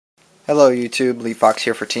Hello YouTube, Lee Fox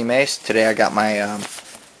here for Team Ace. Today I got my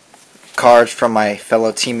cards from my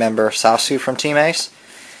fellow team member Sasu from Team Ace.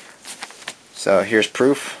 So here's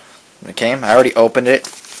proof. It came. I already opened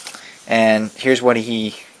it, and here's what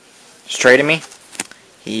he's traded me.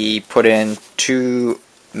 He put in 2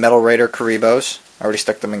 Metal Raider Karibos. I already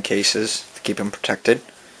stuck them in cases to keep them protected.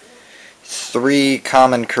 3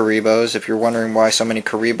 common Karibos. If you're wondering why so many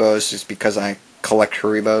Karibos, it's because I collect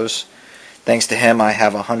Karibos. Thanks to him, I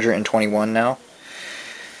have 121 now.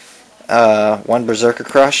 1 Berserker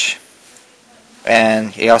Crush, and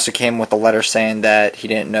he also came with a letter saying that he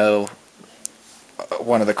didn't know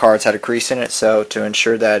one of the cards had a crease in it, so to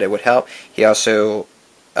ensure that it would help, he also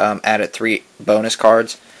added 3 bonus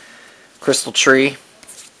cards. Crystal Tree,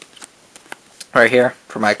 right here,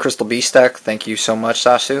 for my Crystal Beast deck. Thank you so much,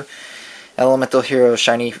 Sasu. Elemental Hero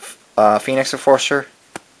Shiny Phoenix Enforcer,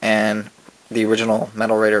 and the original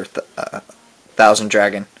Metal Raider Thousand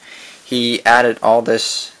Dragon. He added all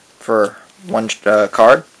this for 1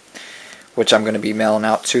 card, which I'm going to be mailing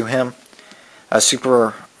out to him. A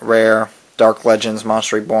super rare Dark Legends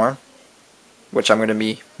Monster Reborn, which I'm going to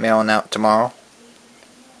be mailing out tomorrow.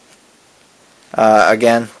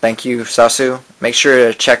 Again, thank you, Sasu. Make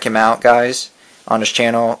sure to check him out, guys, on his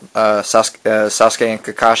channel, Sasuke and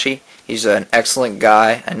Kakashi. He's an excellent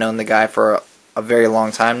guy. I've known the guy for a very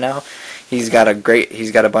long time now. He's got a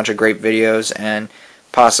bunch of great videos and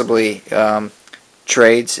possibly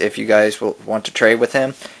trades if you guys will want to trade with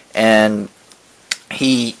him. And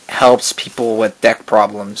he helps people with deck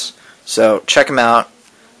problems. So check him out.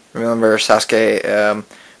 Remember Sasuke.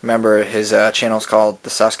 Remember his channel is called the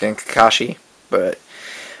Sasuke and Kakashi. But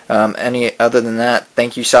any other than that,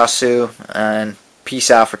 thank you, Sasu, and peace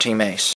out for Team Ace.